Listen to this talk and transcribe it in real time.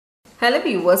Hello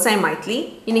viewers, I am Maitli.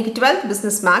 இன்னைக்கு 12th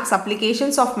Business Max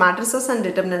Applications of Matrices and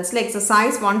Determinants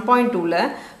exercise 1.2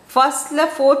 firstல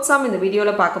fourth sum இந்த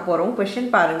வீடியோல பார்க்க போறோம். Question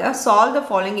பாருங்க. Solve the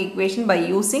following equation by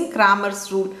using Cramer's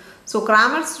rule. So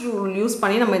Cramer's rule use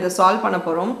பண்ணி நம்ம இத solve பண்ண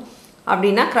போறோம்.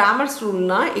 அப்படினா Cramer's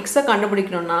ruleனா x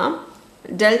கண்டுபிடிக்கணும்னா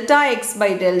delta x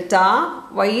by delta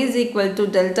y is equal to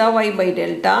delta y by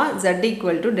delta z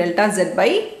equal to delta z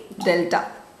by delta.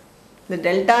 The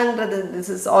delta this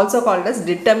is also called as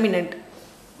determinant.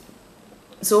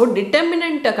 So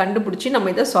determinant கண்டுபிடிச்சி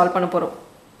நம்ம இத solve பண்ண போறோம்.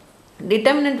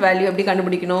 Determinant value எப்படி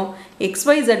கண்டுபிடிக்கணும்? x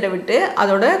y z விட்டு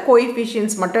அதோட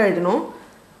coefficients மட்டும் எழுதணும்.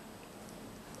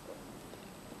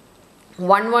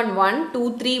 1 1 1 2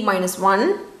 3 minus 1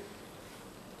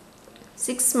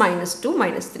 6 minus 2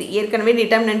 minus 3. ஏற்கனவே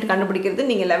determinant கண்டுபிடிக்கிறது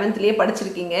நீங்க 11th லயே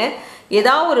படிச்சிருக்கீங்க.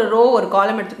 ஏதா ஒரு row ஒரு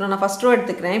column எடுத்துக்கணும். நான் first row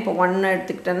எடுத்துக்கிறேன். இப்போ 1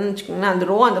 எடுத்துக்கிட்டேன்னு வெச்சுக்கோங்க. அந்த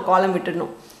row அந்த column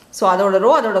விட்டுறணும். சோ அதோட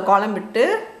row அதோட column விட்டு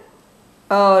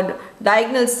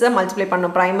diagonals multiply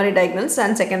பண்ணனும். Primary diagonals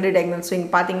and secondary diagonals. So இங்க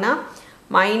பாத்தீங்கன்னா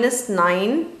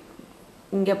 -9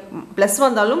 இங்க plus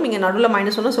வந்தாலும் இங்க நடுவுல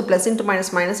minus வரும். So plus into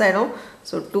minus minus ஆயிடும்.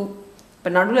 சோ 2. இப்ப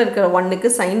நடுவுல இருக்கிற 1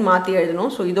 க்கு sign மாத்தி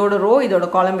எழுதணும். சோ இதோட row இதோட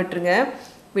column விட்டுருங்க.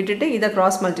 விட்டுட்டு இத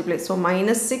cross multiply. So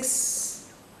 -6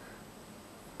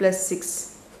 plus 6.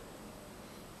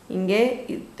 இங்கே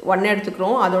 1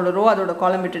 எடுத்துக்கிறோம். அதோட row அதோட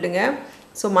column விட்டுடுங்க.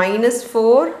 So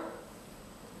 -4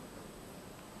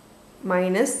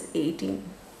 -18.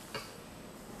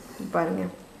 பாருங்க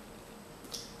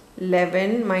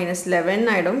 11 -11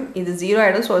 ஆயிடும். இது 0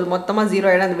 ஆயிடும். So மொத்தமா 0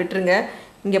 ஆயிடும். அது விட்டுருங்க.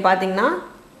 இங்க பாத்தீங்கன்னா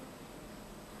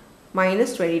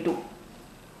 -22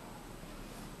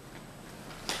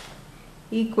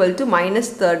 equal to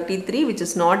 -33 which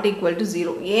is not equal to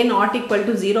 0. A not equal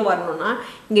to 0 வரணும்னா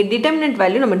இங்க determinant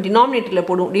value நம்ம denominatorல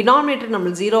போடுவோம். denominator நம்ம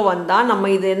 0 வந்தா நம்ம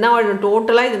இது என்ன ஆயிடும்?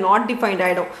 டோட்டலா இது not defined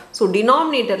ஆயிடும். சோ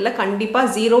denominatorல கண்டிப்பா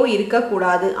 0 இருக்க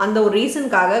கூடாது. அந்த ஒரு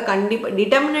ரீசன்காக கண்டிப்பா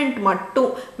determinant மட்டும்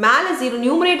மேல 0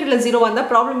 numeratorல 0 வந்தா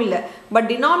ப்ராப்ளம் இல்ல. பட்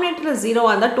denominatorல 0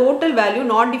 வந்தா total value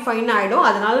not defined ஆயிடும்.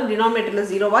 அதனால denominatorல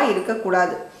 0வா இருக்க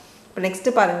கூடாது. இப்போ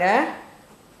நெக்ஸ்ட் பாருங்க.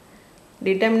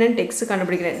 determinant x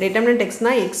கண்டுபிடிக்கிறேன். determinant x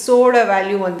னா x ஓட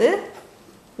வேல்யூ வந்து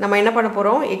நம்ம என்ன பண்ண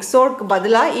போறோம்? x ஓட்க்கு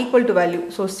பதிலா equal to value.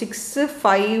 so 6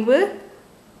 5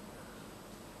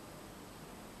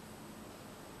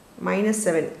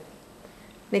 -7.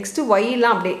 next y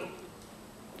எல்லாம் அப்படியே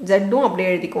z உம் அப்படியே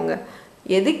எழுதிக்கோங்க.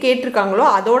 எது கேட்டிருக்காங்களோ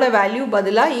அதோட வேல்யூ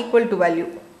பதிலா equal to value.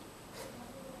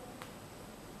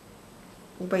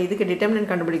 இப்போ இதுக்கு determinant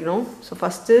கண்டுபிடிக்கணும். So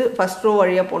first row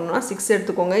வழியா போணும்னா 6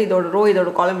 எடுத்துக்கோங்க. இதோட row இதோட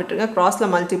column விட்டுருங்க. crossல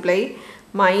multiply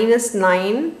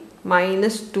 -9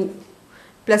 -2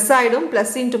 plus ஆயிடும்.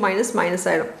 plus into minus minus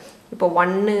ஆயிடும். இப்போ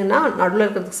 1னா நடுவுல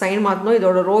இருக்கிறதுக்கு சைன் மாத்தணும்.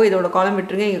 இதோட row இதோட column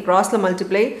விட்டுருங்க. இங்க crossல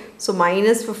multiply. so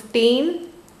 -15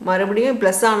 மறுபடியும்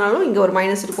plus ஆனாலும் இங்க ஒரு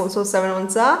minus இருக்கும். so 7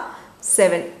 ones are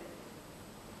 7.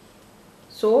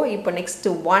 so இப்போ next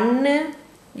 1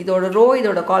 இதோட row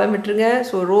இதோட column விட்டுருங்க.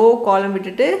 so row column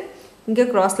விட்டுட்டு இங்க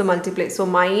crossல multiply. so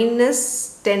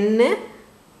 -10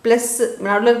 plus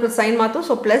நடுவுல இருக்கிற sign மாத்தும்.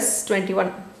 so +21.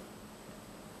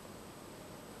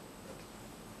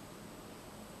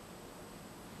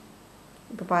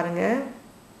 இப்போ பாருங்க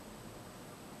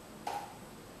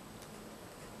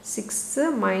 6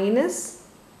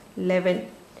 -11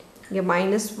 இங்க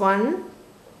 -1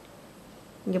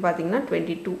 இங்க பாத்தீங்கன்னா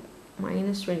 22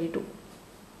 -22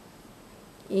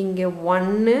 இங்க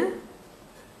 1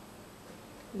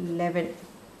 11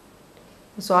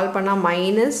 சால்வ் பண்ணா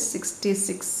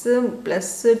 -66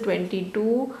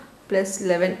 +22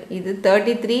 +11 இது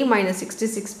 33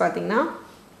 -66 பாத்தீங்கன்னா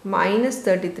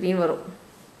 -33 வரும்.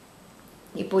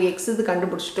 இப்போ x இது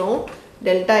கண்டுபிடிச்சிட்டோம்.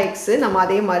 டெல்டா x நம்ம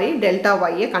அதே மாதிரி டெல்டா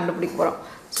y ஐ கண்டுபிடிக்க போறோம்.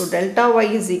 சோ டெல்டா y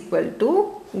 =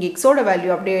 இங்க x ஓட வேல்யூ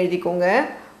அப்படியே எழுதிக்கோங்க.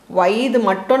 y இது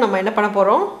மட்டும் நம்ம என்ன பண்ண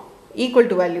போறோம்? equal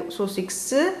to value. so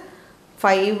 6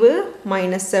 5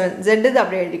 -7 z இது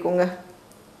அப்படியே எழுதிக்கோங்க.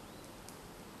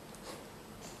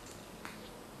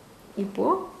 இப்போ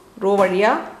row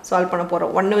வழியா சால்வ் பண்ண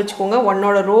போறோம். 1 வெச்சுக்கோங்க. 1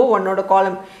 ஓட row 1 ஓட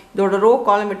column இதோட row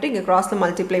column விட்டு இங்க crossல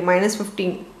multiply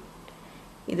 -15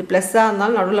 இது பிளஸ்ஸா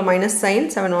இருந்தாலும் நடுவுல minus sign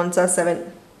 7 ones are 7.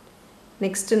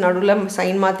 Next நடுவுல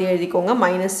சைன் மாத்தி எழுதிக்கோங்க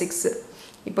 -6.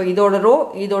 இப்போ இதோட row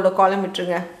இதோட column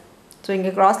விட்டுருங்க. சோ இங்க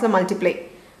crossல multiply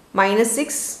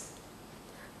 -6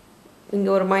 இங்க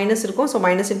ஒரு மைனஸ் இருக்கும். So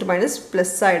minus into minus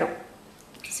plus ஆயிடும்.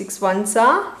 6 ones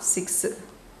are 6.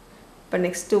 இப்போ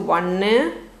நெக்ஸ்ட் 1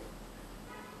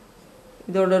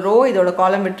 இதோட row இதோட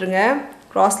column விட்டுருங்க.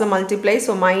 crossல multiply.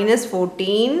 so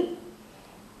 -14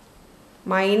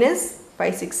 minus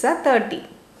 5 6 are 30.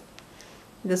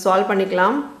 இது சால்வ்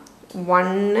பண்ணிக்கலாம்.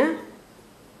 1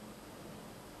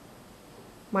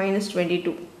 minus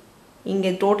 22. இங்கே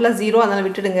டோட்டலாக 0 அதனால்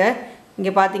விட்டுடுங்க.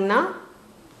 இங்கே பார்த்தீங்கன்னா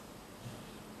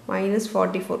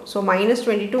 -44. ஸோ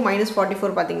 -22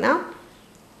 -44 பார்த்தீங்கன்னா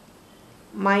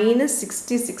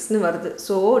 -66ன்னு வருது.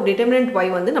 ஸோ டிட்டர்மினன்ட் y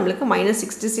வந்து நம்மளுக்கு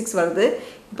 -66 வருது.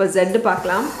 இப்போ z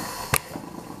பார்க்கலாம்.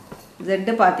 z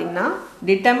பார்த்தீங்கன்னா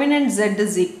determinant z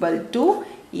is equal to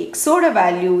xோட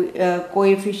value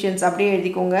coefficients அப்படியே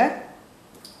எழுதிக்கோங்க,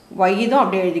 y இதுவும்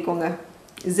அப்படியே எழுதிக்கோங்க.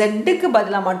 zக்கு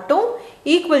பதிலாக மட்டும்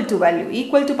equal to value,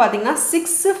 equal to பார்த்தீங்கன்னா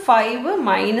 6 5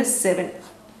 -7.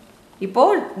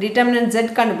 இப்போது டிட்டர்மினன்ட் z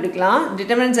கண்டுபிடிக்கலாம்.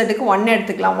 டிட்டர்மினன்ட் zக்கு 1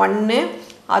 எடுத்துக்கலாம். 1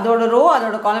 அதோட ரோ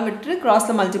அதோட காலம் விட்டு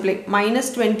கிராஸில் மல்டிப்ளை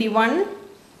 -21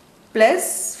 +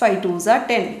 5 2s are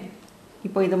 10.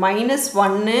 இப்போ இது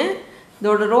 -1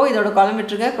 இதோட ரோ இதோட காலம்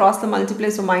விட்டுருங்க, கிராஸில் மல்டிப்ளை.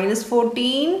 ஸோ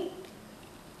 -14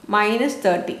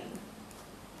 -30.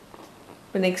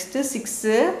 இப்போ நெக்ஸ்ட்டு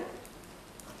 6.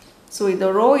 ஸோ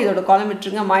இதோட ரோ இதோட காலம்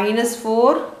விட்டுருங்க,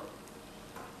 -4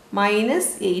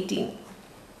 -18.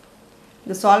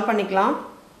 இது சால்வ் பண்ணிக்கலாம்.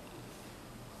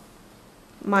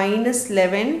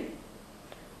 -11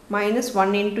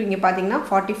 -1 இன்ட்டு இங்கே பார்த்தீங்கன்னா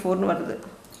 44ன்னு வருது.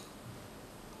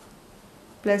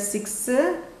 +6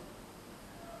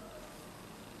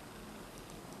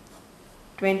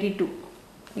 22.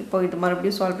 இப்போ இது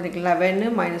மறுபடியும் சால்வ் பண்ணிக்கலாம். 11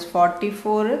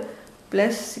 -44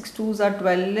 + 6 2s are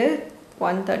 12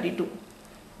 132.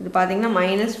 இது பார்த்தீங்கன்னா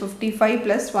 -55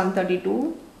 + 132.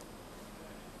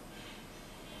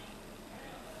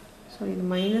 ஸோ இது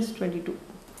 -22.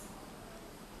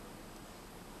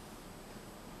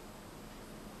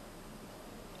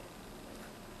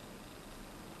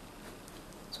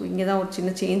 ஸோ இங்கே தான் ஒரு சின்ன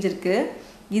சேஞ்ச் இருக்குது.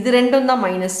 இது ரெண்டும் தான்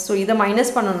மைனஸ். ஸோ இதை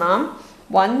மைனஸ் பண்ணோன்னா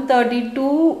 132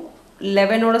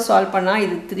 11ஓட சால்வ் பண்ணால்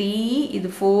இது 3 இது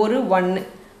 4 1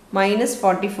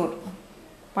 -44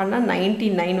 பண்ணால்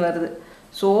 99 வருது.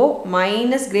 So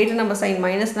minus greater number sign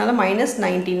மைனஸ்னால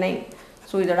 -99.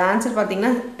 So இதோட ஆன்சர்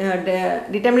பார்த்தீங்கன்னா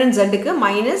டிட்டர்மினன்ட் zக்கு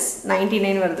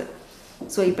 -99 வருது.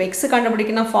 ஸோ இப்போ எக்ஸு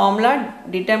கண்டுபிடிக்கணும் formula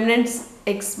determinants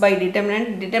x by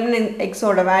determinant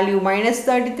எக்ஸோட வேல்யூ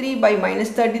 -33 by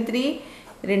 -33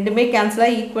 ரெண்டுமே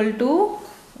கேன்சலாக ஈக்குவல் டு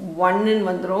 1ன்னு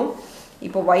வந்துடும்.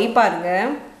 இப்போ y பாருங்கள்,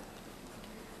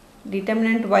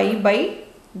 determinant y by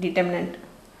determinant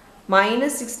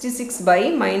 -66 by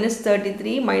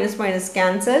 -33 minus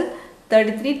cancel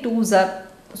 33 2s are.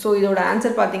 So இதோட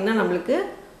ஆன்சர் பார்த்தீங்கன்னா நம்மளுக்கு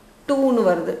 2ன்னு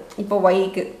வருது. இப்போ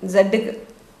yக்கு zக்கு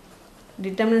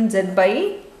டிட்டர்மினன்ட் z by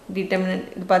டிட்டர்மினன்ட்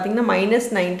இது பார்த்தீங்கன்னா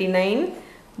 -99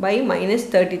 by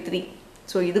 -33.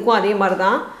 ஸோ இதுக்கும் அதே மாதிரி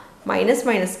தான்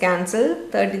மைனஸ் கேன்சல்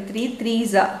 33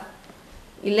 3s are.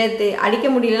 இல்லை அடிக்க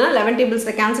முடியலன்னா 11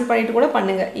 டேபிள்ஸில் கேன்சல் பண்ணிவிட்டு கூட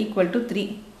பண்ணுங்கள், ஈக்குவல் டு 3.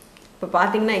 இப்போ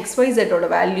பார்த்தீங்கன்னா xyzோட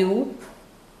value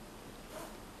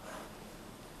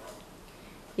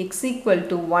x equal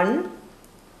to 1,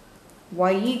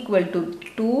 y equal to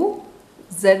 2,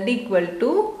 z equal to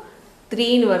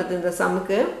 3ன்னு வருது இந்த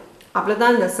சம்முக்கு.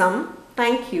 அவ்வளோதான் இந்த சம்.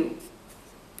 தேங்க்யூ.